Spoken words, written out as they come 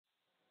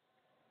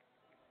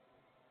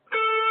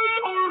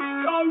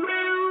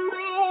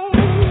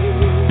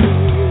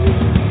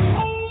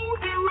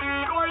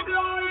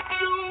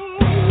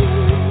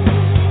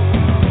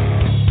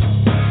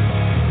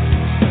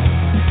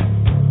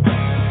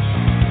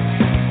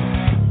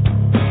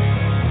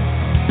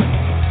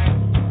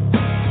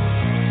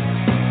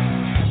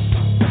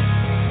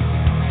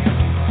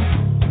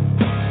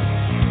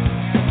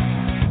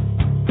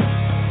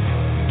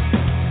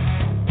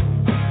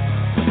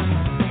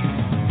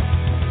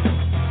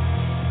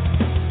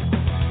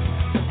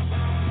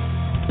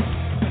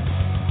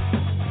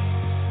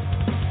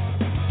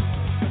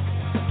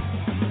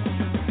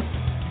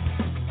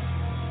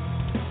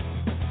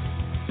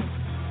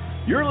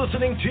You're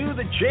listening to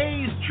the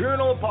Jays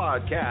Journal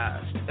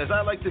Podcast, as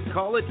I like to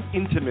call it,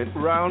 Intimate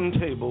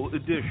Roundtable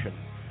Edition,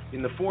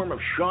 in the form of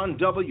Sean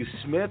W.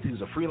 Smith, who's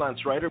a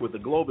freelance writer with the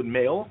Globe and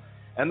Mail,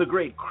 and the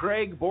great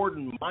Craig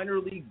Borden, minor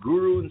league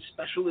guru and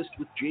specialist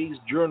with Jays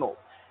Journal.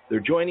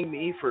 They're joining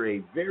me for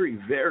a very,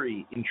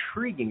 very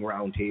intriguing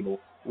roundtable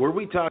where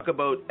we talk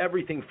about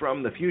everything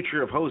from the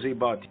future of Jose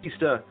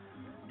Bautista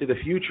to the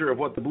future of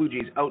what the Blue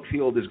Jays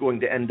outfield is going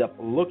to end up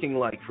looking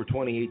like for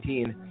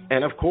 2018.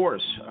 And of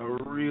course, a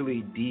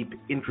really deep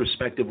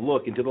introspective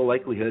look into the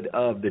likelihood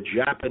of the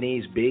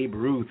Japanese Babe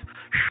Ruth,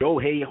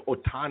 Shohei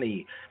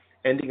Ohtani,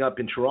 ending up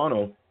in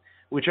Toronto,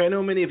 which I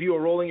know many of you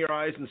are rolling your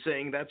eyes and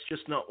saying that's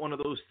just not one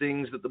of those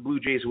things that the Blue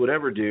Jays would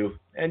ever do.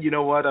 And you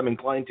know what? I'm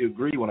inclined to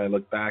agree when I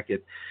look back at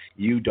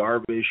Yu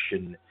Darvish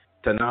and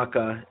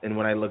Tanaka, and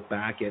when I look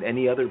back at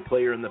any other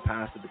player in the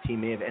past that the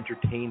team may have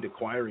entertained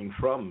acquiring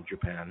from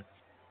Japan.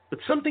 But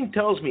something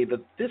tells me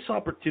that this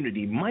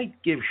opportunity might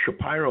give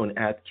Shapiro and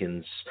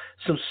Atkins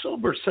some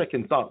sober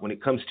second thought when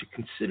it comes to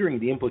considering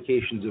the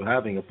implications of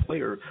having a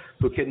player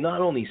who can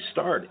not only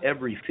start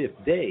every fifth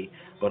day,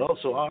 but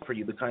also offer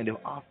you the kind of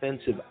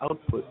offensive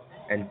output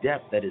and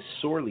depth that is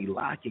sorely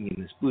lacking in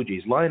this Blue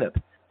Jays lineup.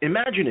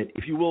 Imagine it,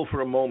 if you will,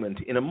 for a moment,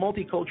 in a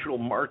multicultural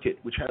market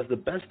which has the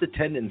best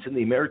attendance in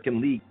the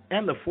American League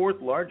and the fourth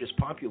largest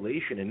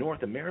population in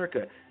North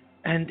America.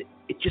 And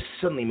it just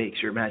suddenly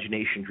makes your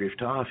imagination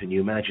drift off, and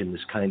you imagine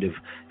this kind of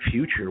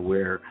future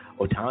where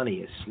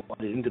Ohtani is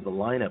slotted into the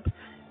lineup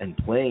and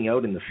playing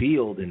out in the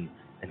field and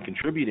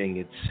contributing.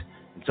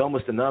 It's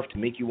almost enough to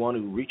make you want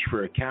to reach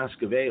for a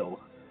cask of ale.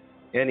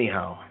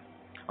 Anyhow,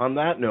 on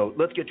that note,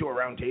 let's get to a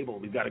round table.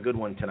 We've got a good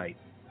one tonight.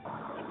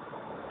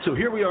 So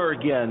here we are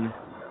again,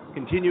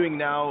 continuing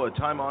now a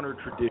time-honored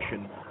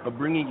tradition of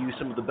bringing you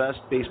some of the best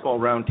baseball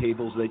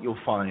roundtables that you'll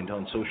find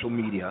on social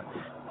media.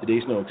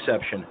 Today's no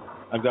exception.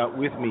 I've got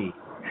with me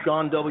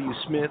Sean W.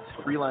 Smith,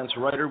 freelance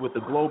writer with the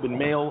Globe and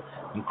Mail,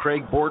 and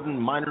Craig Borden,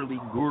 minor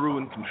league guru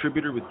and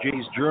contributor with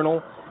Jays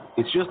Journal.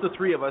 It's just the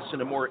three of us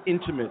in a more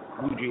intimate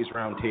Blue Jays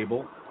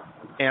roundtable.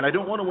 And I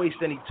don't want to waste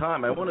any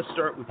time. I want to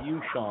start with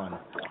you, Sean.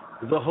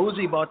 The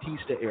Jose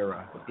Bautista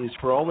era is,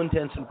 for all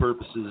intents and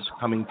purposes,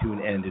 coming to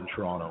an end in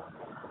Toronto.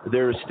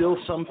 There is still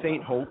some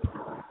faint hope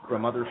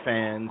from other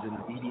fans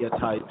and media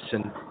types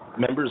and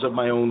members of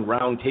my own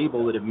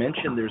roundtable that have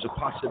mentioned there's a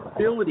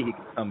possibility he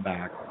could come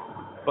back.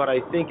 But I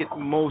think it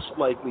most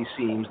likely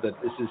seems that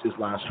this is his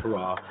last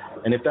hurrah.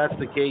 And if that's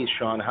the case,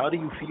 Sean, how do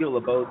you feel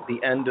about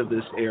the end of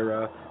this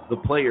era, the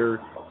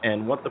player,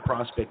 and what the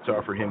prospects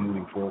are for him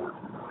moving forward?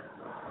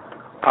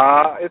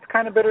 It's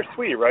kind of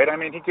bittersweet, right? I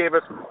mean, he gave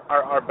us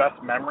our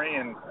best memory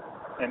in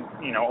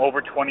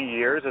over 20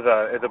 years as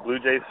a Blue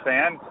Jays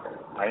fan.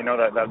 I know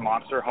that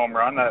monster home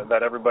run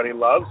that everybody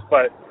loves,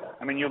 but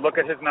I mean, you look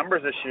at his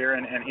numbers this year,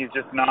 and he's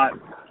just not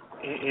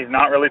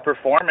really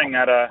performing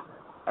at a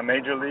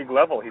major league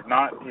level. He's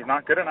not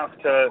good enough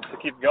to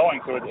keep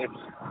going. So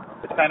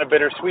it's kind of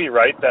bittersweet,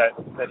 right?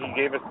 That he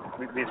gave us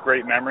these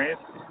great memories,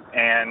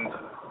 and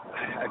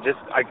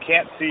I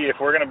can't see if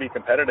we're going to be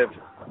competitive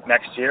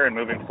next year and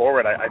moving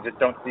forward. I just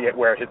don't see it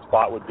where his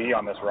spot would be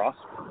on this roster.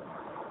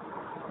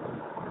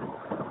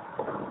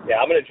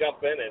 Yeah, I'm going to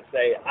jump in and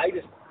say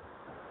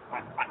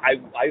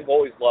I've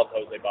always loved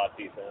Jose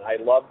Bautista, and I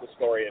love the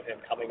story of him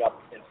coming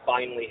up and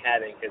finally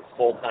having his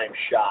full-time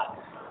shot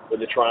with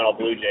the Toronto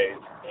Blue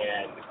Jays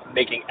and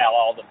making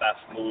all the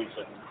best moves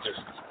and just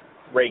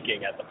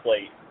raking at the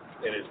plate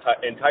in his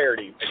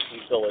entirety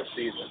until this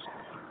season.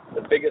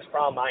 The biggest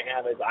problem I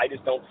have is I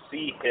just don't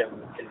see him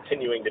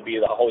continuing to be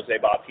the Jose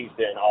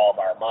Bautista in all of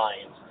our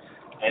minds.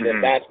 And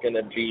if that's going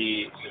to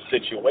be the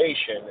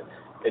situation,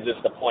 is this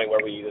the point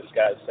where we just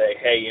got to say,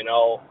 hey,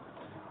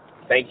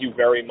 thank you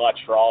very much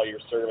for all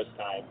your service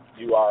time.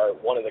 You are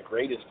one of the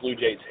greatest Blue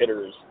Jays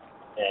hitters,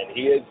 and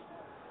he is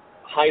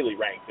highly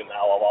ranked in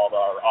all of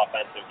our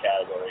offensive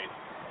categories,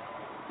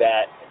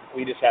 that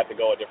we just have to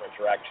go a different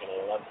direction.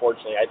 And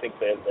unfortunately, I think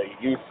the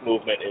youth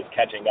movement is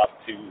catching up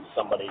to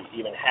somebody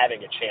even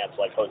having a chance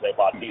like Jose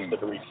Bautista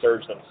to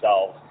resurge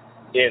themselves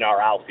in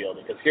our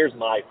outfield. Because here's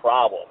my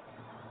problem.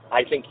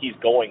 I think he's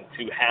going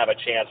to have a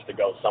chance to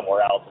go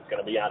somewhere else. It's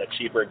going to be on a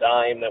cheaper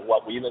dime than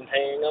what we've been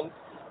paying him.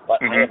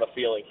 But I have a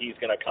feeling he's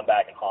going to come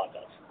back and haunt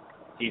us.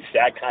 He's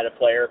that kind of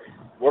player.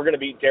 We're going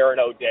to be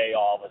Darren O'Day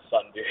all of a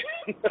sudden, dude.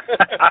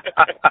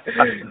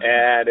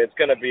 And it's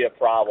going to be a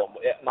problem.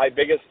 My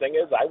biggest thing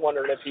is I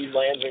wonder if he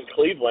lands in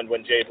Cleveland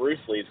when Jay Bruce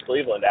leaves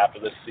Cleveland after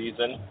this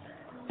season.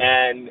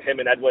 And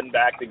him and Edwin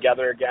back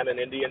together again in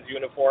Indians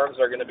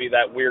uniforms are going to be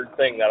that weird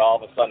thing that all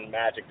of a sudden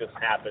magic just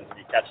happens and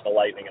you catch the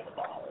lightning in the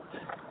bottle.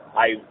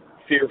 I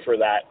fear for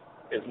that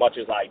as much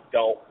as I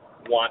don't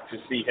want to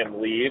see him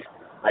leave.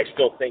 I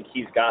still think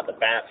he's got the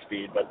bat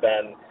speed, but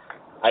then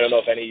I don't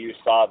know if any of you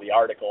saw the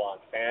article on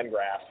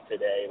Fangraphs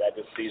today that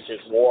just sees his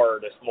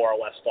WAR just more or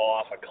less fall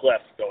off a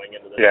cliff going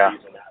into the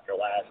season after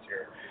last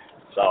year.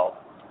 So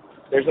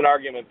there's an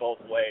argument both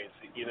ways.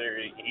 Either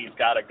he's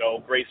got to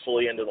go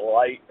gracefully into the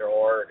light,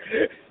 or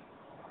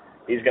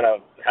he's going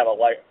to have a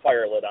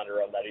fire lit under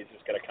him that he's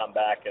just going to come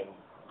back and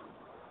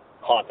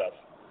haunt us.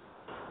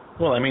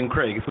 Well, I mean,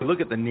 Craig, if we look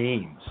at the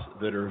names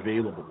that are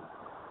available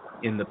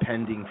in the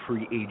pending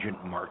free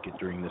agent market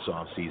during this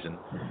offseason,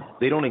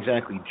 they don't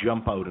exactly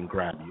jump out and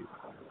grab you.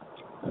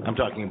 I'm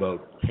talking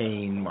about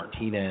Kane,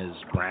 Martinez,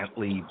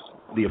 Brantley,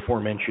 the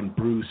aforementioned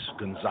Bruce,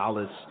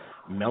 Gonzalez,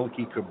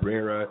 Melky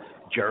Cabrera,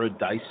 Jared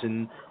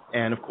Dyson,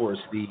 and, of course,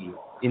 the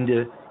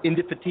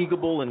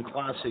indefatigable and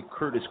classic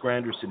Curtis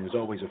Granderson, who's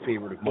always a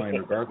favorite of mine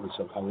regardless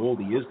of how old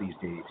he is these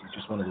days. He's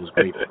just one of those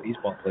great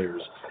baseball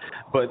players.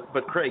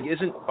 But Craig,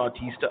 isn't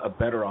Bautista a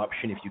better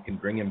option if you can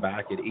bring him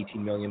back at $18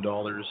 million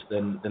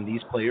than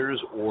these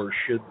players, or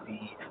should the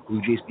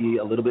Blue Jays be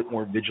a little bit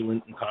more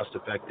vigilant and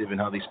cost-effective in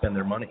how they spend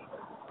their money?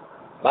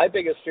 My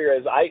biggest fear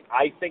is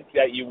I think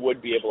that you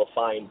would be able to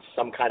find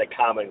some kind of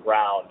common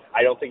ground.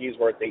 I don't think he's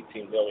worth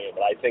 $18 million,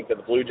 but I think that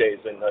the Blue Jays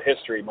in the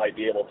history might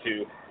be able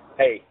to,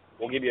 hey,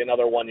 we'll give you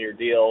another one-year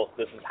deal.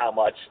 This is how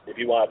much. If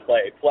you want to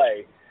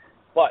play.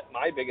 But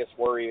my biggest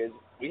worry is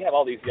we have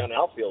all these young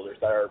outfielders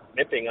that are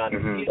nipping on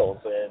his heels,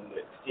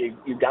 and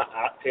you've got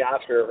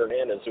Teoscar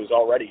Hernandez, who's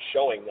already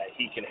showing that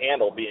he can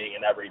handle being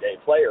an everyday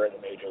player in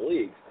the major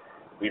leagues.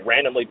 We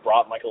randomly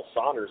brought Michael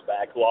Saunders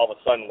back, who all of a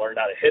sudden learned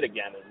how to hit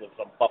again and was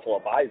a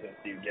Buffalo Bison.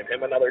 Do you give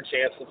him another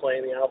chance to play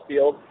in the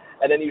outfield?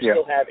 And then you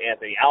still have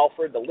Anthony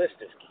Alford. The list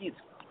just keeps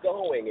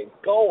going and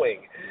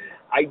going.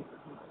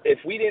 If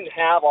we didn't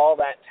have all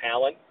that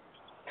talent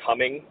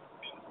coming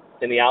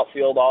in the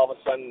outfield, all of a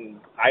sudden,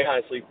 I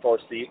honestly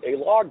foresee a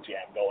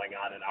logjam going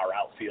on in our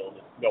outfield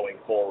going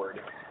forward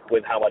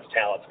with how much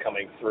talent's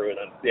coming through,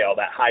 and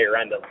that higher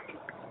end of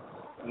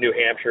New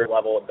Hampshire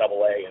level of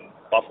AA and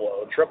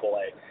Buffalo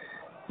AAA.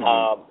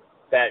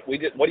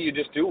 What do you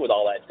just do with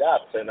all that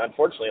depth? And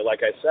unfortunately, like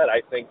I said,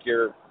 I think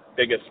your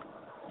biggest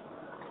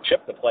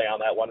chip to play on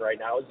that one right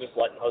now is just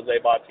letting Jose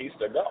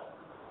Bautista go.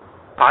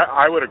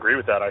 I would agree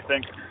with that. I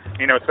think,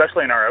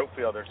 especially in our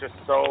outfield, there's just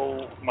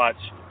so much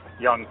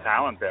young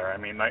talent there. I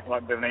mean, like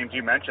the names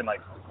you mentioned, like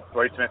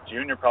Roy Smith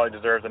Jr. probably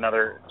deserves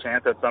another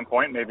chance at some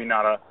point, maybe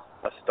not a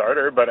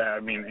starter, but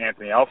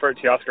Anthony Alford,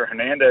 Teoscar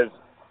Hernandez,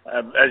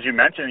 as you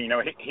mentioned,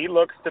 he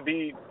looks to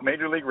be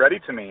major league ready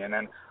to me. And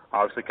then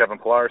obviously Kevin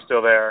Pillar is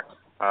still there,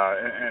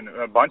 and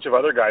a bunch of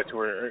other guys who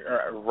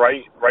are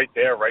right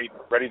there,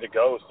 ready to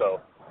go. So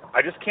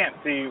I just can't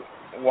see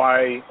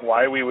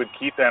why we would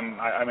keep them.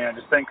 I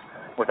just think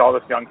with all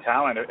this young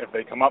talent, if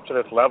they come up to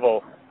this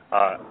level,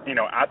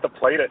 at the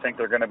plate, I think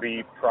they're going to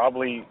be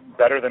probably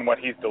better than what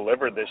he's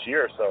delivered this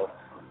year. So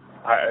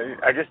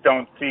I just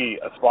don't see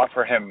a spot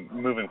for him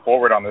moving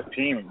forward on this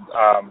team.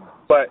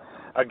 But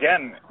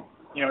again,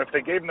 if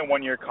they gave him the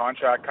one-year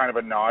contract, kind of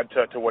a nod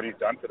to what he's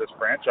done for this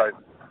franchise,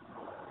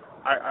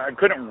 I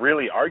couldn't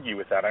really argue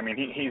with that. I mean,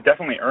 he's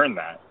definitely earned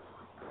that.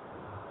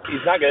 He's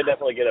not going to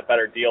definitely get a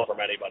better deal from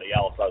anybody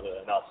else other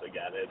than us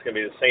again. It's going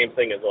to be the same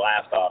thing as the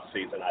last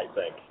offseason, I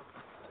think.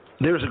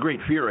 There's a great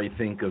fear, I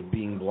think, of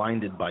being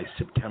blinded by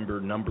September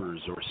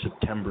numbers or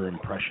September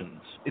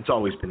impressions. It's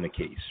always been the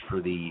case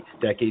for the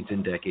decades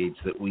and decades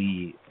that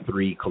we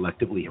three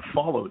collectively have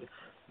followed.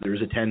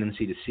 There's a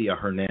tendency to see a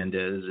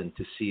Hernandez and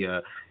to see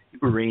a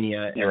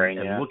Urania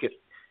and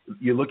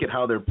you look at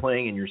how they're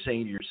playing and you're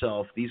saying to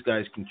yourself, these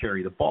guys can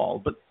carry the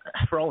ball. But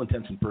for all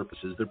intents and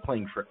purposes, they're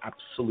playing for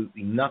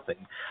absolutely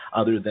nothing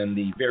other than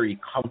the very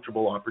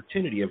comfortable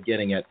opportunity of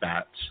getting at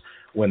bats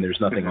when there's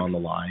nothing on the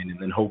line, and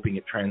then hoping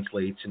it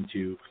translates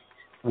into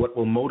what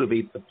will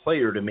motivate the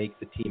player to make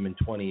the team in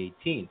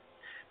 2018.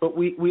 But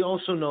we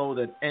also know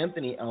that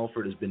Anthony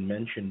Alford has been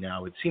mentioned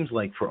now, it seems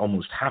like, for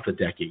almost half a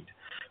decade.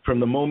 From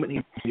the moment he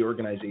was in the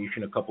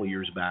organization a couple of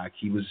years back,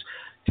 he was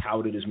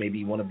touted as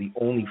maybe one of the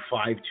only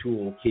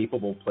five-tool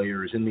capable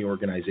players in the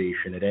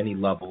organization at any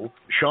level.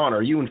 Sean,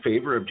 are you in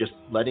favor of just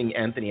letting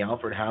Anthony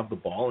Alford have the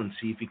ball and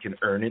see if he can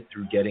earn it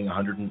through getting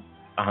 100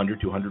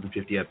 to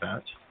 150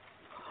 at-bats?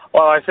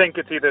 Well, I think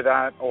it's either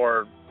that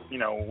or,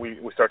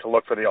 we start to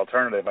look for the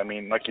alternative. I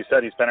mean, like you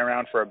said, he's been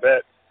around for a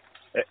bit.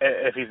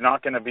 If he's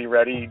not going to be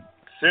ready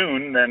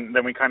soon, then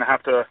we kind of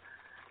have to,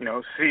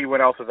 see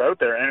what else is out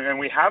there. And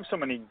we have so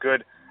many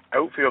good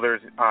outfielders,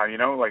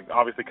 like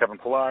obviously Kevin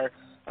Pillar,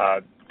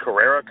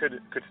 Carrera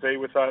could stay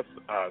with us,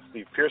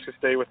 Steve Pearce could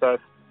stay with us.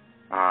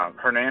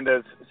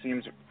 Hernandez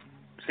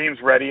seems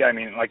ready. I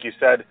mean, like you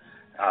said,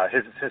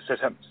 his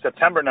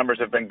September numbers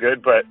have been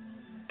good, but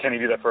can he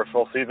do that for a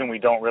full season? We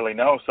don't really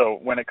know. So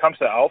when it comes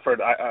to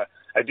Alford,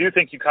 I do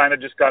think you kind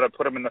of just got to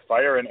put him in the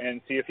fire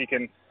and see if he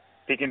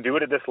can do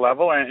it at this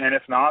level, and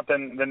if not,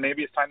 then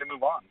maybe it's time to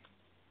move on.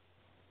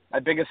 My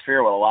biggest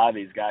fear with a lot of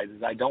these guys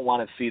is I don't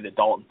want to see the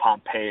Dalton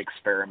Pompey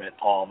experiment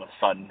all of a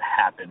sudden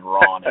happen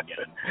wrong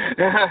again.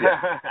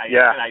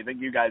 And I think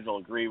you guys will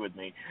agree with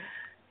me.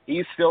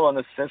 He's still in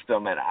the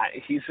system, and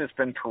he's just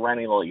been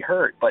perennially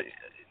hurt, but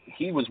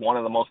he was one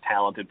of the most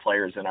talented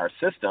players in our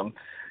system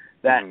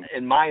that,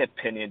 in my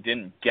opinion,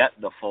 didn't get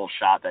the full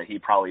shot that he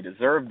probably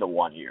deserved the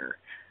 1 year.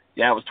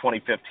 Yeah, it was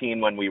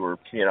 2015 when we were,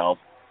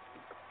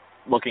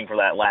 looking for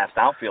that last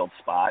outfield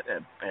spot,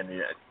 and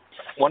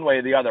one way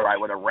or the other, I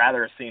would have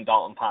rather seen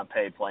Dalton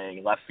Pompey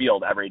playing left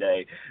field every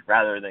day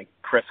rather than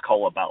Chris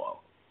Colabello.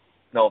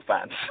 No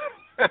offense.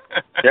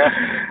 Yeah.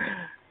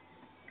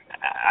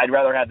 I'd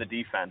rather have the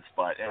defense,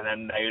 and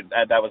then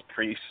that was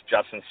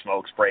pre-Justin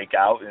Smoak's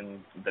breakout, and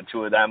the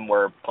two of them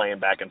were playing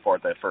back and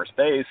forth at first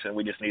base, and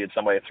we just needed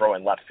somebody to throw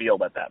in left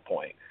field at that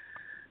point.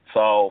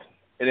 So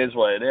it is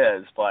what it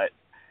is, but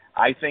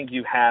I think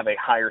you have a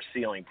higher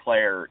ceiling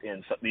player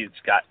in these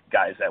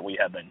guys that we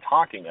have been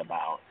talking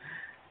about.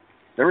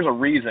 There was a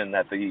reason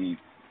that the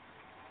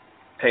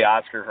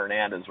Teoscar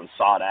Hernandez was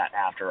sought at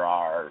after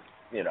our,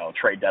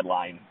 trade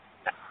deadline,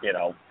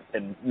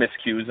 and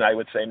miscues, I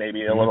would say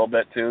maybe a little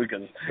bit too,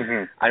 because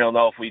I don't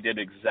know if we did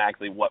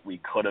exactly what we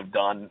could have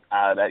done.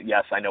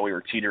 Yes, I know we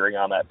were teetering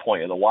on that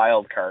point of the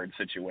wild card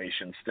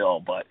situation still,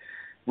 but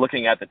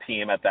looking at the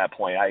team at that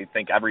point, I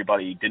think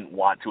everybody didn't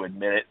want to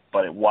admit it,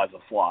 but it was a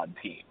flawed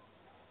team,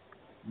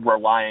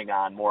 relying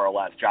on more or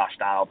less Josh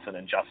Donaldson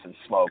and Justin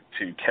Smoak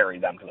to carry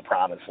them to the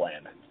promised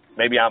land.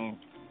 Maybe I'm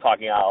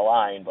talking out of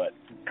line, but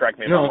correct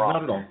me if I'm wrong. No,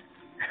 not at all.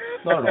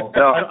 Not at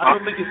all. I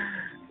don't think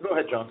it's... Go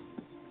ahead, John.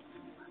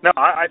 No,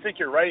 I think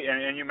you're right,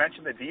 and you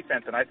mentioned the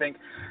defense, and I think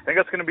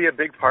that's going to be a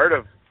big part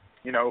of,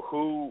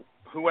 who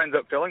ends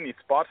up filling these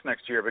spots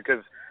next year,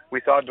 because we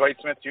saw Dwight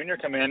Smith Jr.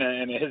 come in,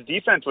 and his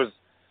defense was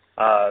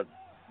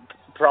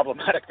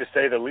problematic to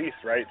say the least,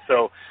 right?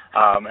 So,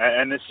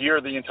 and this year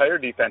the entire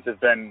defense has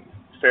been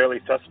fairly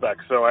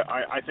suspect. So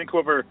I think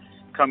whoever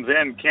comes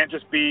in can't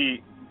just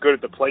be good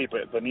at the plate,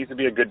 but needs to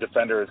be a good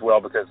defender as well,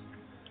 because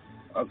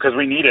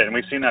we need it, and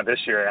we've seen that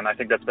this year, and I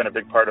think that's been a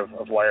big part of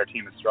why our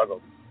team has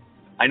struggled.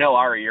 I know,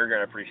 Ari, you're going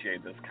to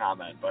appreciate this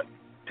comment, but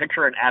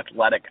picture an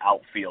athletic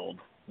outfield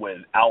with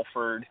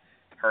Alford,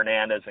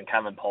 Hernandez, and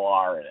Kevin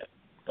Pillar in it.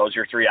 Those are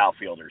your three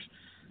outfielders.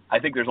 I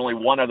think there's only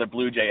one other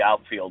Blue Jay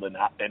outfield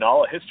in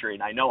all of history,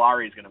 and I know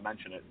Ari's going to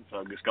mention it,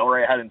 so just go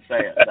right ahead and say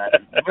it.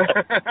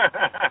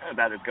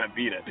 That is going to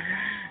beat it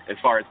as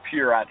far as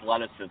pure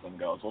athleticism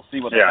goes. We'll see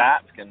what the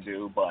bats can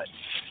do, but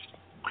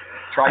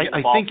try to get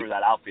the ball through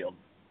that outfield.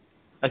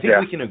 I think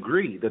we can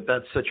agree that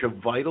that's such a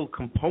vital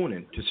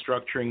component to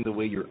structuring the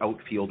way your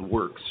outfield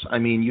works. I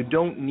mean, you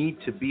don't need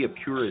to be a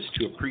purist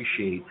to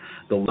appreciate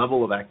the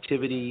level of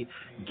activity,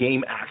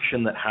 game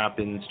action that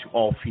happens to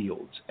all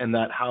fields, and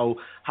that how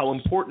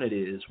important it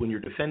is when you're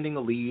defending a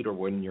lead or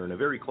when you're in a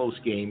very close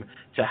game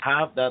to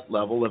have that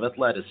level of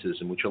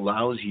athleticism, which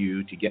allows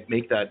you to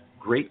make that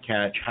great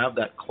catch, have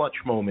that clutch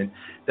moment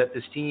that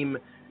this team,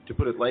 to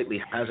put it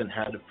lightly, hasn't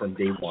had from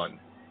day one.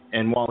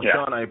 And while,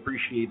 Sean, I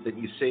appreciate that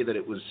you say that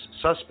it was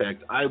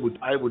suspect, I would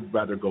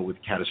rather go with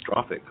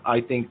catastrophic.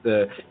 I think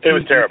it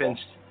was terrible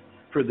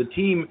for the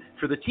team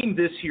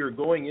this year,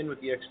 going in with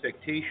the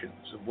expectations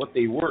of what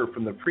they were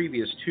from the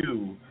previous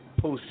two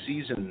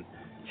postseason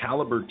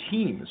caliber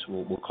teams,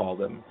 we'll call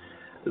them.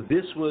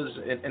 This was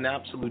an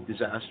absolute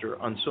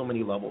disaster on so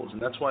many levels, and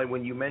that's why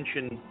when you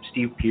mention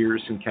Steve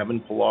Pearce and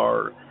Kevin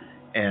Pillar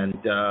and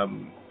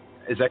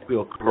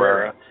Ezequiel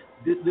Carrera,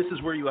 this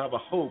is where you have a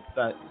hope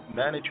that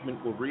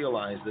management will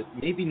realize that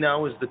maybe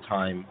now is the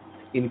time,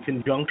 in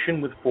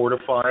conjunction with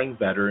fortifying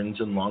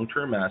veterans and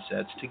long-term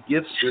assets, to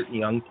give certain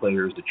young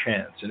players a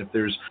chance. And if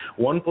there's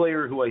one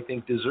player who I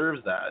think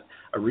deserves that,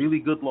 a really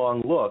good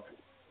long look,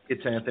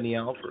 it's Anthony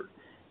Alford.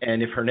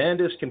 And if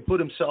Hernandez can put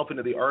himself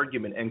into the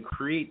argument and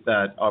create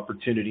that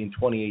opportunity in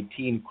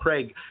 2018,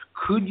 Craig,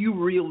 could you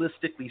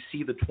realistically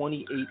see the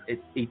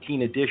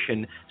 2018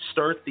 edition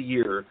start the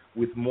year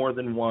with more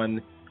than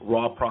one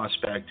raw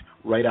prospect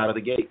right out of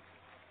the gate?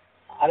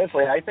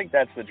 Honestly, I think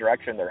that's the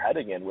direction they're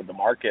heading in with the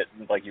market,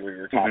 like you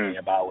were talking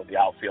about with the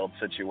outfield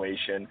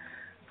situation.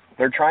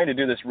 They're trying to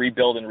do this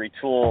rebuild and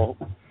retool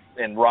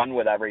and run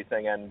with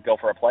everything and go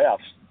for a playoff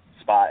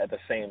spot at the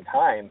same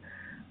time.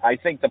 I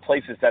think the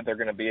places that they're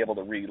going to be able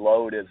to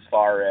reload as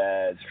far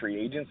as free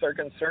agents are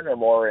concerned are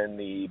more in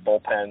the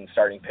bullpen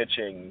starting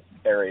pitching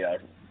area.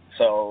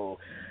 So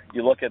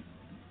you look at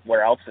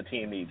where else the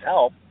team needs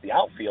help, the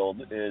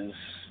outfield is,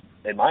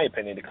 in my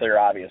opinion, a clear,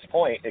 obvious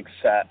point,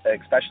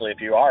 especially if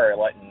you are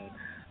letting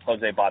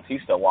Jose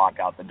Bautista walk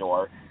out the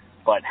door.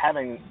 But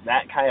having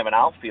that kind of an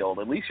outfield,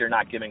 at least you're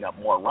not giving up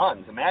more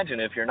runs. Imagine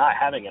if you're not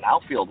having an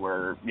outfield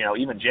where,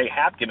 even Jay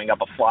Happ giving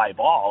up a fly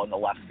ball in the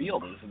left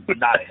field is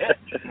not a hit.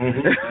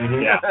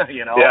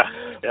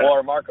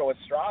 Or Marco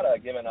Estrada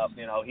giving up,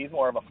 he's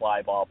more of a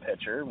fly ball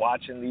pitcher.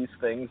 Watching these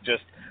things,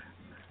 just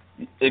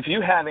if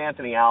you have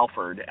Anthony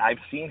Alford, I've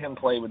seen him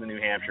play with the New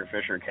Hampshire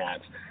Fisher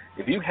Cats.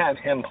 If you have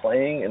him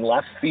playing in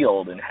left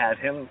field and have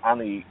him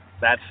on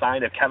that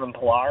side of Kevin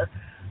Pillar,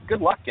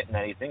 good luck getting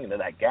anything into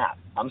that gap.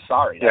 I'm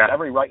sorry. That's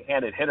every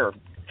right-handed hitter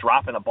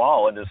dropping a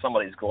ball into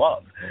somebody's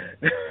glove.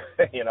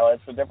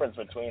 It's the difference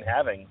between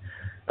having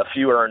a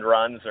few earned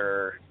runs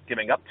or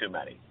giving up too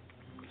many.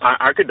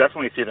 I could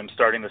definitely see them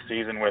starting the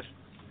season with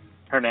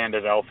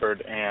Hernandez,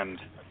 Alford, and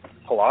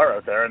Pillar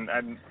out there,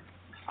 and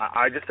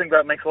I just think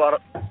that makes a lot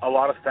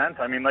of sense.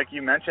 I mean, like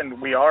you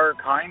mentioned, we are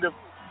kind of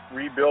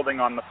rebuilding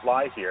on the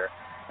fly here,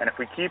 and if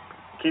we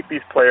keep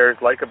these players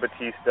like a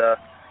Bautista,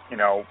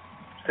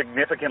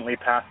 significantly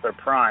past their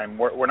prime,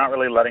 we're not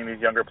really letting these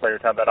younger players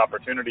have that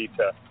opportunity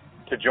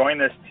to join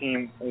this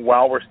team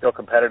while we're still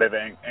competitive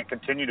and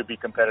continue to be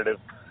competitive.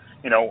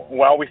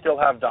 While we still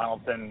have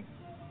Donaldson,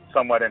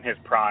 somewhat in his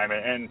prime,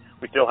 and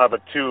we still have a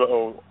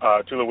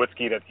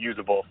Tulowitzki that's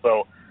usable.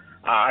 So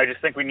I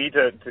just think we need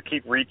to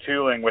keep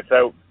retooling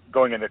without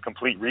going into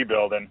complete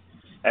rebuild, and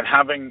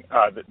having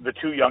the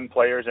two young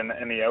players in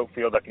the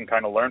outfield that can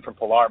kind of learn from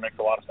Pilar makes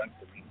a lot of sense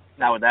to me.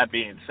 Now, with that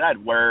being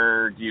said,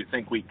 where do you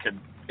think we could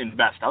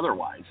invest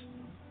otherwise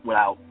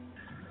without?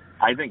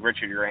 I think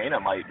Richard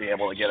Urena might be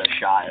able to get a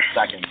shot at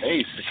second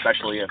base,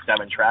 especially if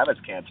Devin Travis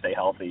can't stay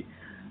healthy.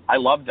 I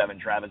love Devin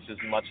Travis as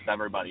much as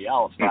everybody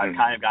else, but I've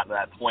kind of gotten to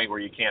that point where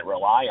you can't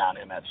rely on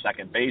him at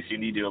second base. You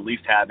need to at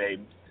least have a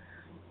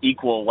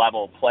equal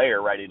level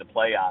player ready to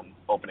play on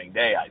opening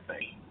day, I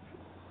think.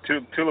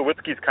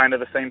 Tulowitzki's kind of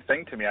the same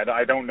thing to me.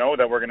 I don't know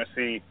that we're going to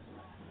see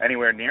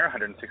anywhere near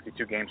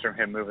 162 games from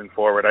him moving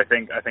forward. I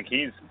think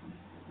he's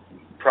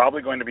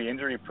probably going to be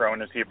injury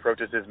prone as he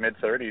approaches his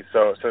mid-30s.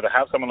 So to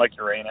have someone like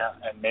Urena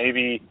and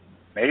maybe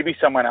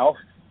someone else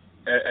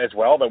as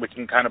well that we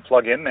can kind of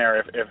plug in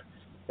there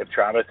if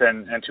Travis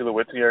and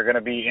Tulowitzki are going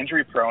to be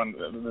injury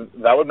prone,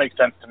 that would make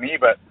sense to me.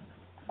 But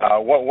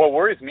what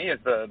worries me is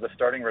the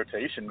starting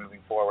rotation moving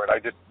forward.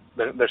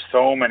 There's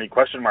so many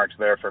question marks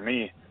there for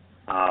me.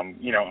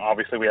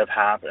 Obviously we have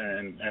Happ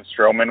and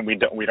Stroman.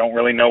 We don't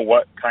really know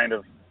what kind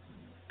of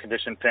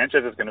condition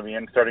Sanchez is going to be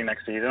in starting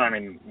next season. I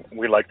mean,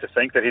 we like to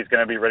think that he's going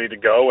to be ready to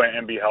go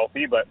and be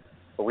healthy, but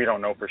we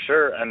don't know for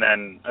sure. And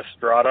then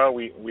Estrada,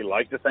 we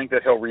like to think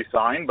that he'll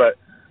re-sign, but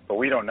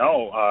we don't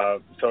know.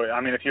 So, I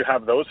mean, if you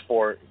have those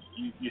four,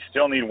 you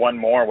still need one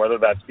more, whether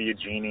that's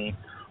Biagini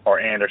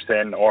or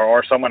Anderson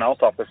or someone else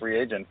off the free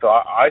agent. So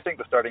I think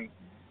the starting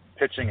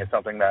pitching is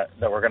something that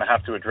we're going to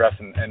have to address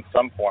in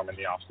some form in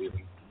the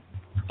offseason.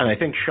 And I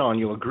think, Sean,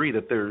 you'll agree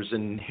that there's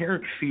an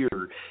inherent fear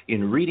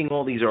in reading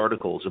all these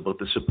articles about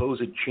the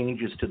supposed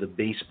changes to the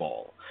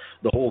baseball.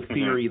 The whole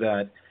theory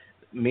that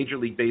Major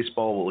League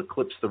Baseball will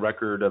eclipse the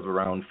record of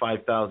around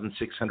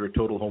 5,600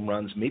 total home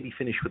runs, maybe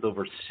finish with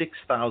over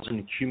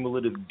 6,000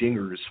 cumulative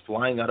dingers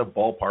flying out of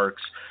ballparks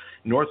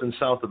north and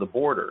south of the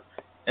border.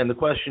 And the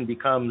question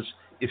becomes,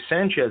 if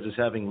Sanchez is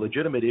having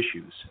legitimate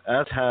issues,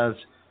 as has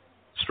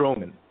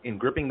Stroman, in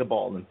gripping the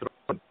ball and throwing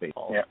the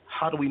baseball,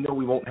 how do we know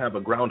we won't have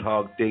a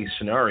Groundhog Day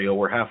scenario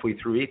where halfway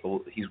through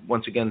April he's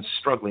once again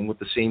struggling with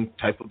the same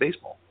type of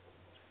baseball?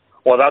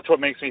 Well, that's what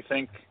makes me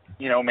think,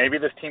 maybe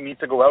this team needs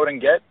to go out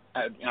and get,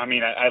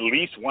 at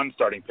least one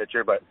starting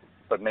pitcher, but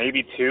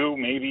maybe two,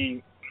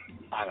 maybe,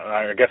 I don't know,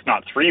 I guess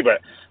not three,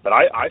 but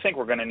I think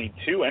we're going to need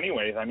two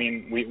anyways. I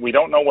mean, we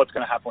don't know what's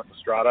going to happen with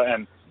Estrada,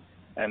 and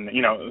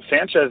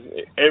Sanchez,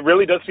 it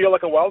really does feel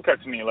like a wild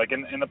card to me. Like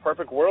in the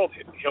perfect world,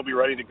 he'll be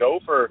ready to go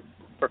for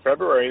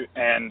February,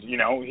 and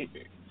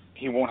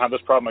he won't have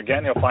this problem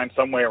again. He'll find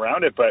some way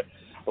around it, but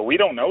we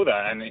don't know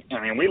that. And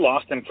I mean, we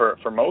lost him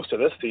for most of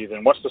this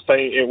season. What's to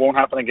say it won't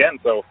happen again?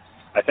 So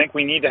I think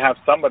we need to have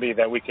somebody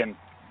that we can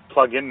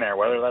plug in there,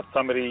 whether that's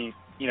somebody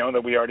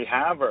that we already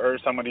have or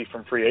somebody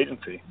from free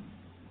agency.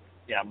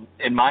 Yeah,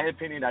 in my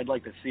opinion, I'd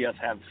like to see us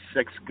have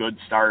 6 good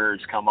starters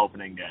come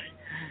opening day.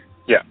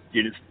 Yeah,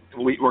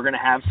 we're going to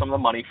have some of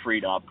the money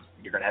freed up.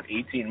 You're going to have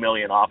 $18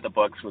 million off the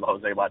books with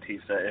Jose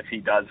Bautista if he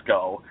does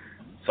go.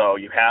 So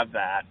you have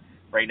that.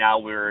 Right now,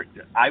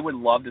 I would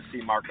love to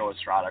see Marco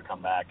Estrada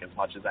come back as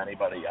much as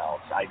anybody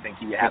else. I think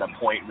he had a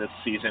point this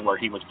season where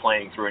he was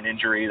playing through an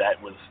injury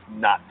that was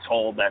not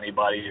told to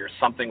anybody, or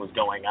something was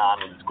going on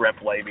with his grip.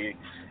 Maybe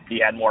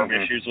he had more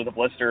issues with the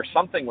blister.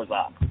 Something was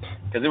up,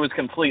 because it was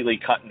completely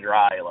cut and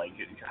dry,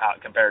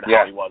 compared to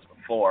how he was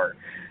before.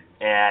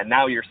 And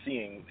now you're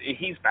seeing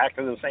he's back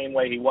to the same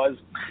way he was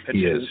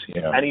pitching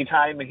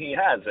anytime he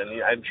has.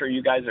 And I'm sure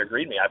you guys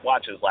agreed with me. I've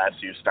watched his last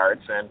few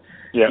starts, and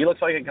he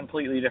looks like a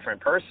completely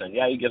different person.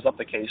 Yeah, he gives up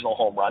the occasional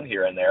home run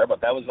here and there, but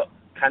that was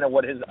kind of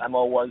what his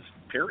MO was,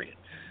 period.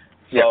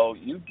 So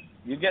you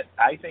get,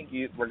 I think,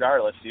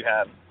 regardless, you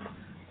have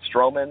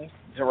Stroman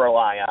to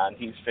rely on.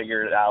 He's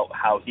figured out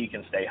how he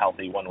can stay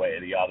healthy one way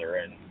or the other.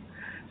 And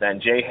then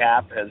J.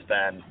 Happ has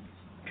been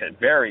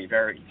very,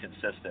 very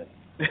consistent.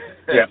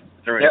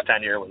 Through his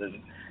tenure, with his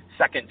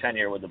second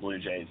tenure with the Blue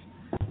Jays.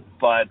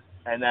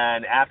 And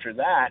then after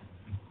that,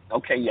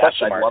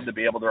 I'd love to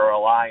be able to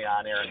rely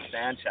on Aaron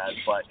Sanchez,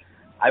 but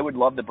I would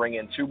love to bring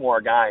in 2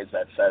 more guys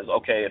that says,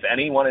 okay, if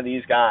any one of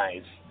these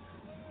guys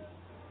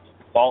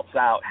faults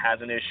out, has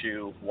an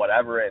issue,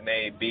 whatever it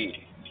may be,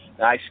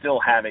 then I still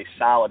have a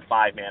solid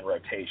 5-man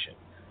rotation.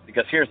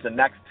 Because here's the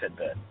next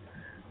tidbit.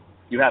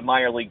 You have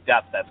minor league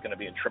depth that's going to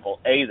be in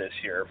Triple-A this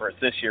year, versus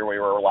this year we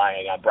were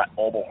relying on Brett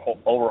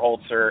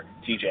Overholtzer,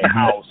 TJ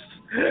House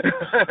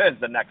as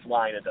the next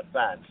line of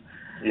defense.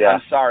 Yeah.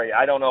 I'm sorry,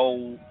 I don't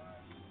know.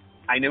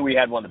 I knew we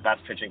had one of the best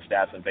pitching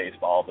staffs in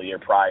baseball the year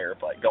prior,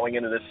 but going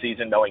into this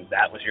season knowing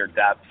that was your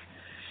depth,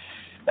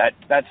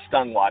 that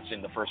stung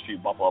watching the first few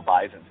Buffalo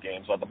Bisons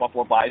games. But the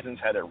Buffalo Bisons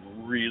had a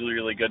really,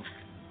 really good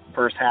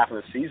first half of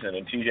the season,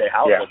 and TJ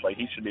House looked like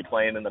he should be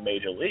playing in the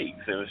major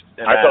leagues.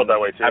 I felt that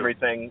way too.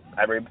 Everything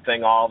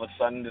all of a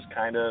sudden just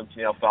kind of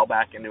fell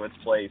back into its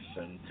place,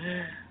 and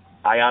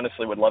I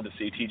honestly would love to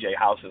see TJ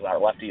House as our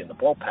lefty in the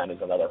bullpen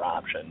as another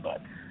option.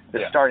 But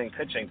the starting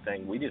pitching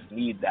thing, we just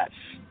need that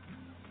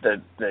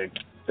the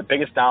the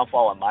biggest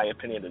downfall, in my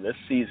opinion, of this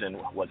season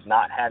was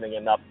not having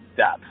enough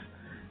depth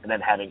and then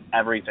having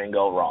everything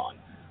go wrong.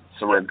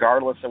 So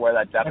regardless of where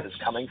that depth is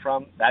coming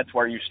from, that's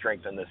where you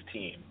strengthen this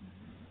team.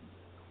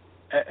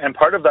 And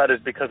part of that is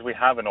because we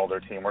have an older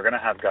team. We're going to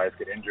have guys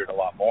get injured a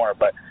lot more.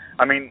 But,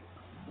 I mean,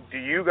 do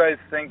you guys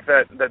think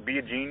that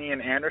Biagini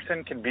and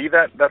Anderson can be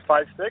that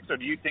 5'6", or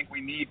do you think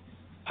we need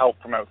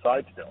help from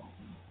outside still?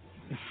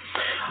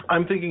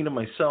 I'm thinking to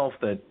myself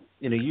that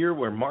in a year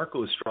where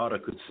Marco Estrada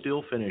could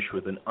still finish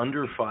with an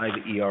under 5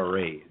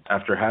 ERA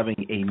after having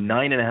a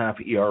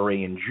 9.5 ERA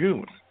in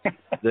June,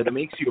 that it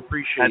makes you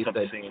appreciate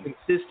that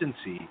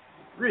consistency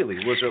really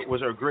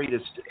was our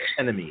greatest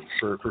enemy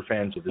for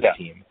fans of this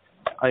team.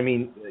 I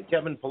mean,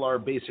 Kevin Pillar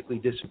basically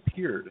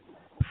disappeared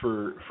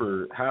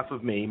for half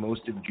of May,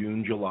 most of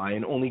June, July,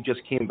 and only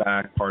just came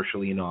back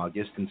partially in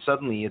August, and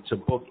suddenly it's a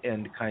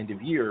bookend kind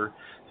of year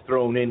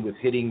thrown in with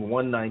hitting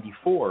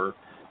 194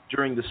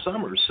 during the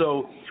summer.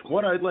 So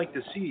what I'd like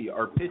to see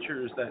are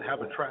pitchers that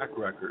have a track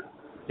record,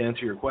 to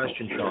answer your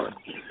question, Sean,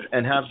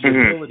 and have the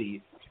ability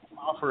to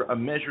offer a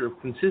measure of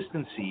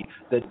consistency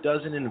that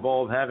doesn't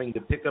involve having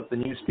to pick up the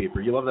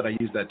newspaper. You love that I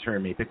use that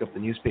term, pick up the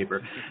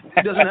newspaper.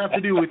 It doesn't have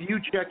to do with you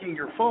checking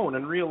your phone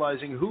and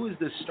realizing who is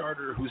this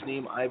starter whose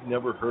name I've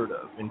never heard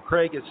of. And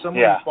Craig, as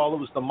someone who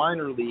follows the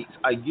minor leagues,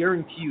 I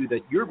guarantee you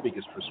that your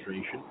biggest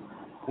frustration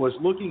was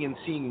looking and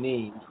seeing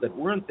names that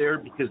weren't there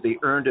because they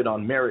earned it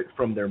on merit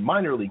from their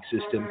minor league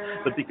system,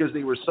 but because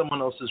they were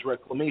someone else's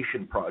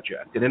reclamation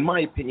project. And in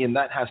my opinion,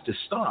 that has to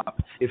stop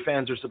if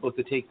fans are supposed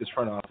to take this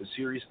front office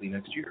seriously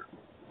next year.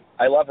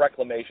 I love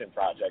reclamation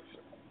projects,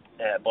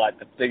 but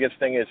the biggest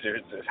thing is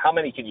how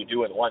many can you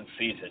do in one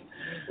season?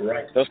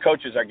 Right. Those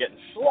coaches are getting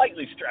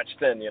slightly stretched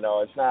thin.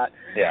 It's not.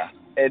 Yeah.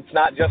 It's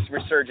not just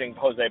resurging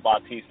Jose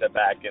Bautista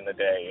back in the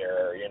day,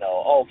 or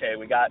okay,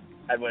 we got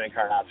Edwin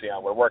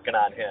Encarnacion, we're working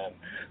on him.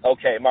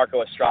 Okay,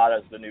 Marco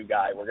Estrada's the new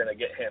guy, we're going to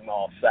get him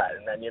all set,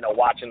 and then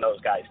watching those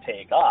guys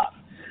take off.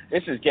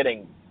 This is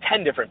getting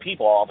 10 different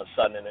people all of a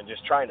sudden, and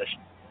just trying to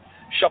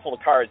shuffle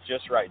the cards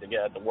just right to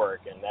get it to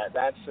work, and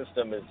that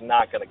system is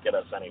not going to get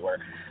us anywhere.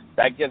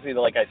 That gives me,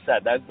 like I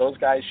said, those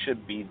guys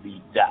should be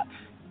the depth,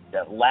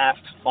 that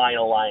last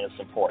final line of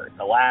support,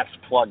 the last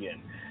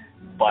plug-in.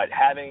 But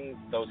having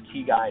those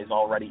key guys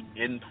already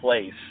in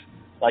place,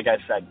 like I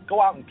said,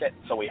 go out and get,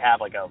 so we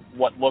have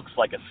what looks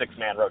like a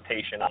 6-man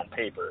rotation on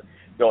paper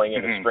going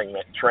into spring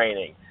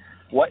training.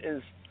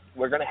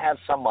 We're going to have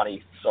some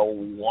money, so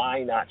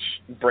why not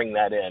bring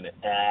that in?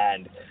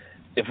 And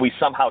if we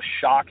somehow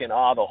shock and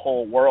awe the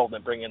whole world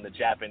and bring in the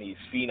Japanese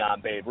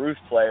phenom Babe Ruth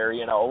player,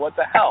 what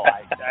the hell?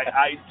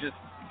 I just,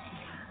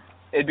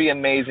 it'd be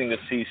amazing to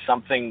see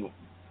something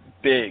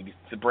big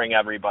to bring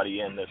everybody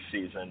in this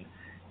season.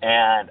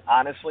 And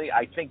honestly,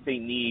 I think they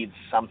need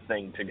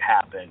something to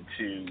happen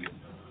to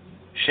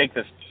shake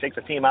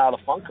the team out of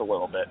the funk a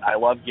little bit. I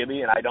love Gibby,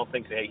 and I don't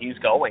think that he's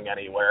going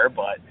anywhere,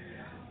 but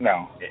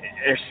no,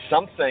 there's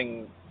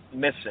something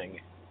missing.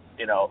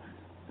 In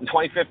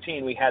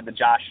 2015, we had the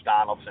Josh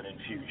Donaldson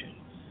infusion.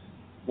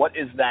 What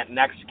is that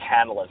next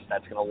catalyst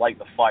that's going to light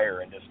the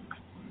fire and just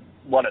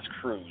let us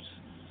cruise?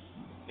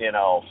 And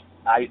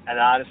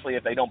honestly,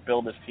 if they don't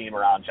build this team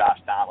around Josh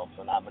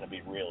Donaldson, I'm going to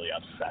be really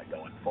upset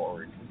going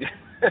forward.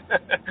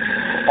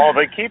 Well,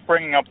 they keep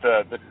bringing up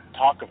the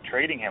talk of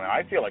trading him, and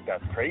I feel like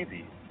that's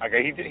crazy.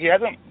 He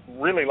hasn't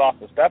really lost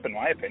a step, in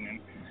my opinion,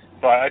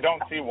 so I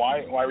don't see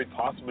why we'd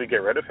possibly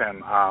get rid of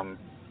him.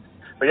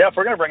 But yeah, if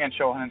we're going to bring in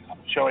Shohei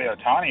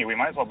Ohtani, we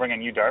might as well bring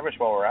in Yu Darvish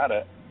while we're at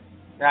it.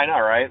 Yeah, I know,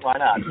 right? Why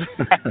not?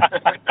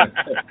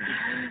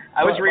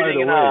 I was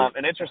reading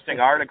an interesting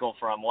article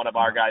from one of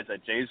our guys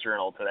at Jays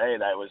Journal today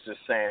that was just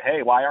saying,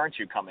 hey, why aren't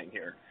you coming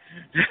here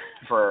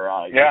for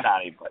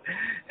Ohtani?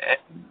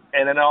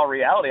 And in all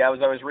reality, I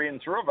was reading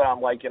through it, but I'm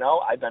like,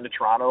 I've been to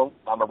Toronto.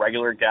 I'm a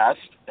regular guest,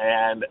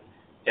 and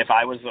if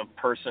I was a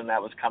person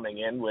that was coming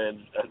in with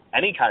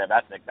any kind of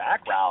ethnic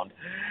background,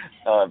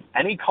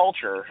 any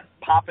culture,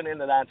 popping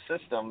into that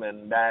system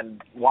and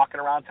then walking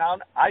around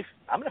town,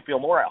 I'm going to feel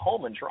more at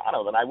home in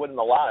Toronto than I would in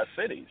a lot of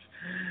cities.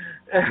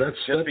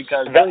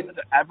 Because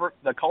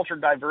the culture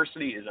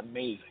diversity is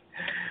amazing.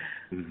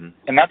 Mm-hmm.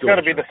 And that's got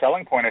to be the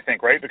selling point, I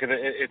think, right? Because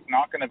it's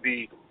not going to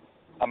be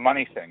a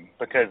money thing,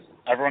 because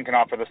everyone can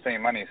offer the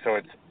same money. So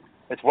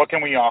it's what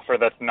can we offer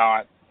that's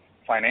not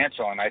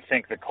financial. And I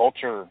think the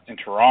culture in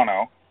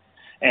Toronto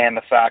and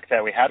the fact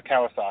that we had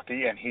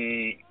Kawasaki and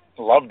he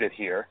loved it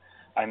here,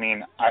 I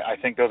mean, I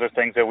think those are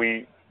things that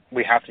we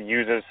have to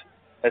use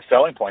as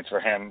selling points for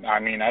him. I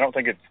mean, I don't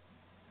think it's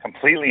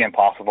completely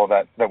impossible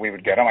that we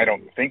would get him. I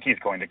don't think he's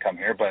going to come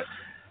here, but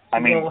I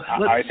mean,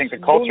 I think the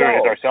culture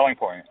is our selling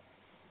point.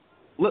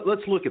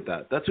 Let's look at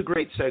that. That's a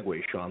great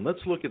segue, Sean.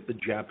 Let's look at the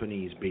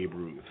Japanese Babe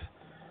Ruth.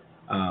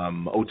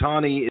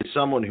 Ohtani is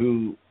someone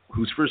who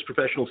whose first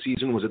professional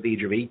season was at the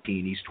age of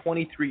 18. He's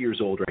 23 years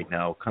old right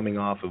now, coming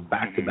off of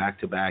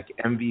back-to-back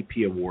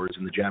MVP awards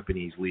in the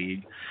Japanese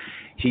League.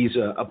 He's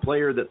a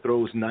player that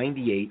throws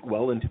 98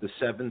 well into the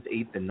 7th,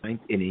 8th, and 9th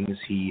innings.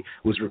 He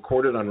was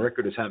recorded on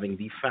record as having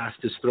the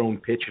fastest thrown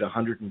pitch at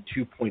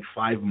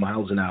 102.5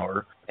 miles an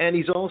hour. And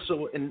he's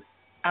also an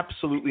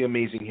absolutely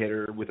amazing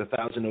hitter with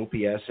 1,000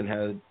 OPS and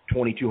had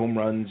 22 home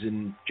runs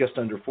and just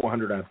under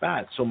 400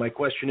 at-bats. So my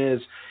question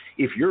is,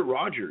 if you're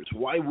Rogers,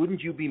 why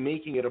wouldn't you be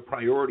making it a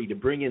priority to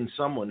bring in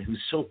someone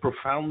who's so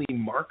profoundly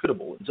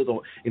marketable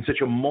in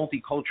such a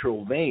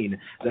multicultural vein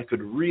that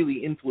could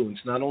really influence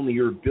not only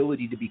your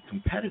ability to be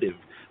competitive,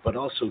 but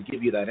also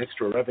give you that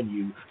extra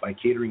revenue by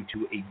catering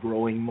to a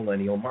growing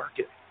millennial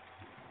market?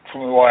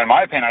 Well, in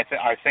my opinion,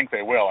 I think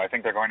they will. I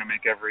think they're going to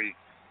make every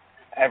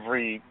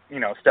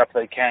step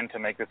they can to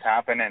make this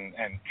happen.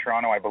 And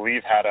Toronto, I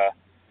believe, had a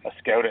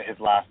scout at his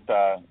last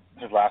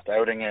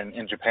outing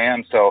in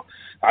Japan. So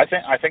I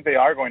think they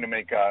are going to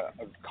make a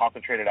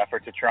concentrated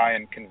effort to try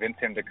and convince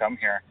him to come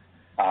here.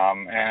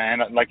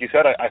 And like you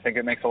said, I think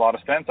it makes a lot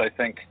of sense. I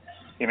think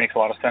he makes a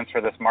lot of sense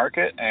for this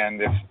market.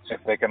 And if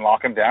they can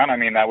lock him down, I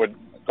mean, that would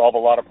solve a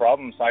lot of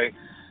problems.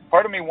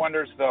 Part of me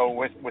wonders, though,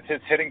 with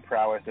his hitting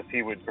prowess, if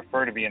he would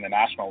prefer to be in the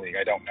National League.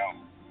 I don't know.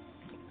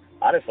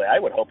 Honestly, I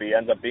would hope he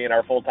ends up being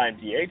our full-time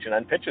DH and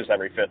then pitches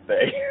every fifth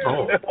day.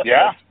 Oh,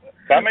 yeah.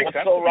 That makes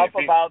sense. What's so rough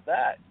about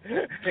that?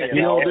 If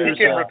he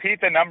can repeat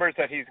the numbers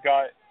that he's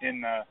got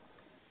in the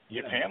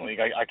Japan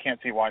League, I can't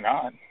see why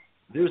not.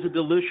 There's a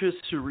delicious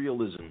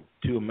surrealism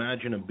to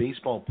imagine a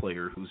baseball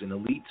player who's an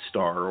elite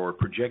star or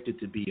projected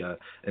to be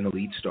an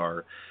elite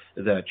star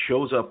that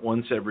shows up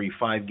once every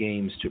 5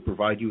 games to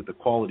provide you with a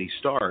quality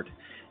start,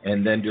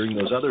 and then during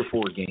those other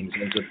 4 games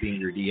ends up being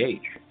your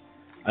DH.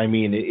 I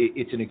mean,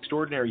 it's an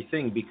extraordinary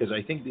thing because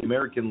I think the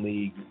American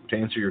League, to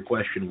answer your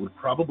question, would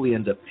probably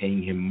end up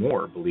paying him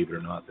more, believe it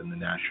or not, than the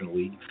National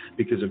League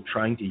because of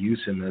trying to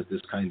use him as this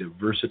kind of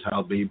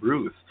versatile Babe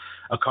Ruth.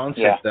 A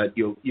concept that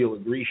you'll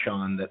agree,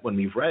 Sean, that when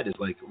we've read is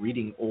like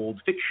reading old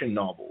fiction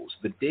novels,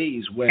 the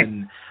days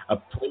when a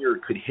player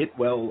could hit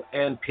well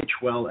and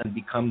pitch well and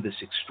become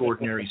this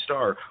extraordinary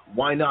star.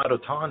 Why not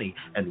Ohtani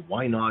and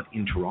why not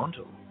in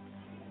Toronto?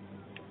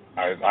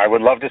 I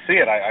would love to see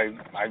it.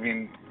 I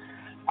mean,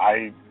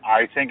 I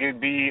think it'd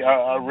be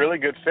a really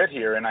good fit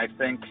here, and I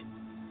think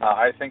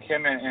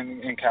him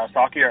and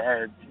Kawasaki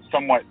are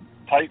somewhat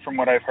tight from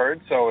what I've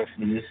heard. So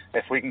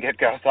if we can get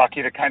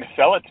Kawasaki to kind of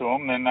sell it to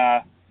him, then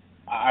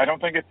I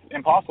don't think it's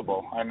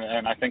impossible.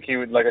 And I think he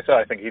would, like I said,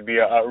 I think he'd be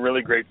a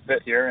really great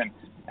fit here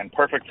and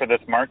perfect for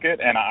this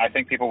market. And I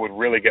think people would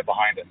really get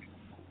behind it.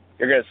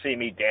 You're going to see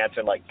me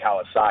dancing like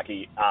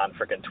Kawasaki on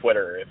freaking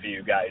Twitter if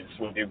you guys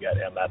do get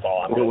him. That's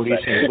all I'm going to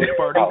say. Bush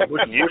party?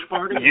 Bush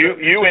party?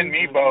 You and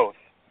me both.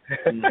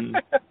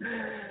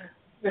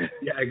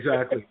 Yeah,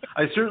 exactly.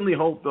 I certainly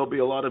hope there'll be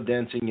a lot of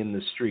dancing in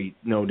the street,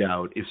 no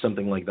doubt, if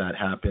something like that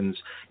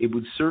happens. It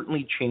would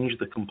certainly change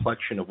the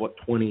complexion of what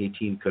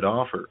 2018 could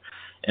offer.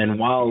 And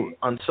while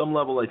on some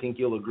level I think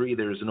you'll agree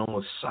there's an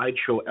almost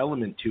sideshow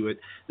element to it,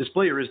 this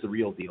player is the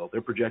real deal.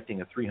 They're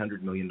projecting a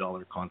 $300 million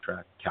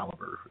contract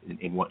caliber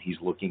in what he's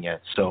looking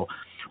at. So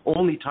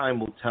only time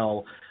will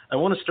tell. I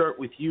want to start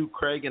with you,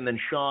 Craig, and then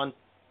Sean.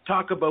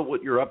 Talk about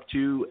what you're up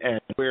to and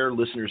where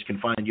listeners can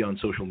find you on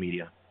social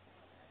media.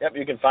 Yep,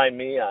 you can find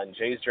me on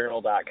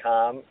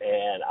jaysjournal.com,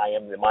 and I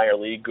am the minor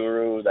league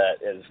guru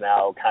that is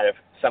now kind of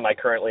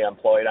semi-currently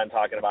employed. I'm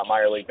talking about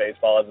minor league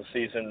baseball as the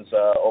season's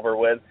over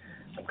with.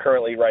 I'm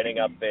currently writing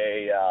up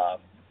a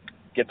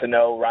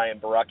get-to-know Ryan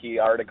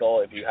Borucki article.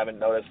 If you haven't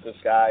noticed this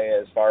guy,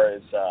 as far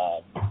as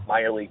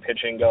minor league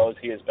pitching goes,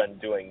 he has been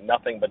doing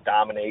nothing but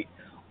dominate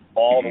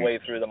all the way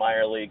through the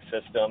minor league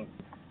system.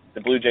 The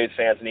Blue Jays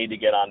fans need to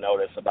get on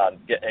notice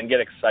and get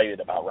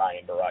excited about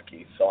Ryan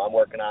Borucki. So I'm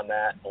working on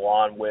that,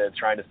 along with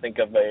trying to think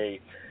of a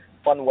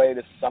fun way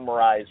to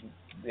summarize,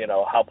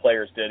 how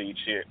players did each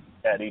year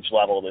at each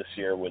level this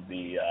year with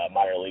the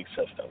minor league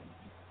system.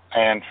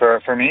 And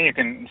for me, you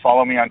can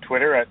follow me on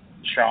Twitter at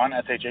Sean,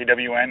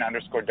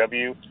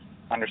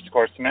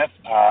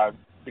 SHAWN_W_Smith.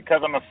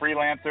 Because I'm a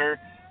freelancer,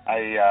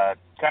 I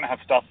kind of have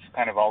stuff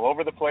kind of all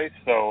over the place.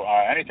 So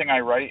anything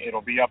I write,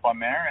 it'll be up on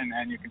there,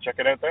 and you can check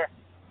it out there.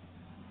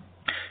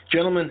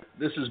 Gentlemen,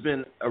 this has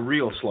been a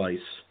real slice,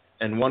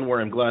 and one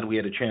where I'm glad we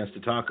had a chance to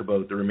talk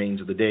about the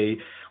remains of the day.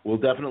 We'll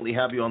definitely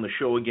have you on the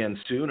show again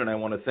soon, and I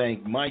want to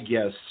thank my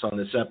guests on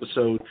this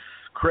episode,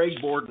 Craig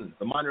Borden,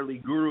 the minor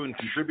league guru and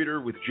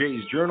contributor with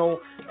Jays Journal,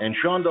 and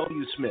Sean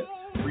W. Smith,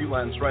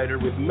 freelance writer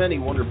with many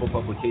wonderful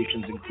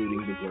publications,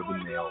 including the Globe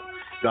and Mail.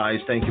 Guys,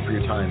 thank you for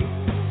your time.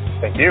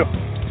 Thank you.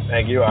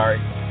 Thank you, Ari.